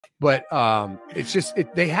But it's just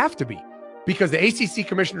they have to be, because the ACC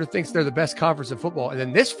commissioner thinks they're the best conference in football, and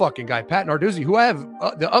then this fucking guy Pat Narduzzi, who I have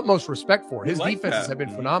the utmost respect for, his defenses have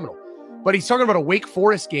been phenomenal, but he's talking about a Wake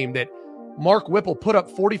Forest game that Mark Whipple put up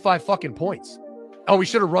 45 fucking points. Oh, we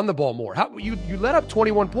should have run the ball more. How you let up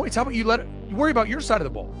 21 points? How about you worry about your side of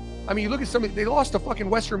the ball? I mean, you look at they lost to fucking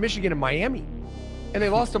Western Michigan and Miami, and they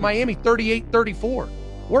lost to Miami 38-34.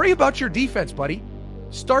 Worry about your defense, buddy.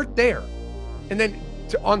 Start there, and then.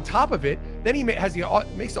 On top of it, then he makes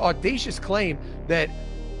the audacious claim that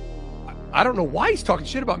I don't know why he's talking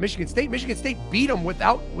shit about Michigan State. Michigan State beat them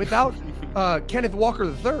without Kenneth Walker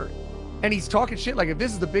III, and he's talking shit like, if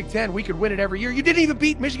this is the Big Ten, we could win it every year. You didn't even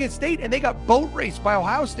beat Michigan State, and they got boat raced by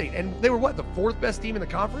Ohio State, and they were the fourth best team in the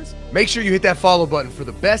conference. Make sure you hit that follow button for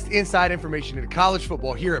the best inside information in college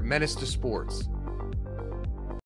football here at Menace to Sports.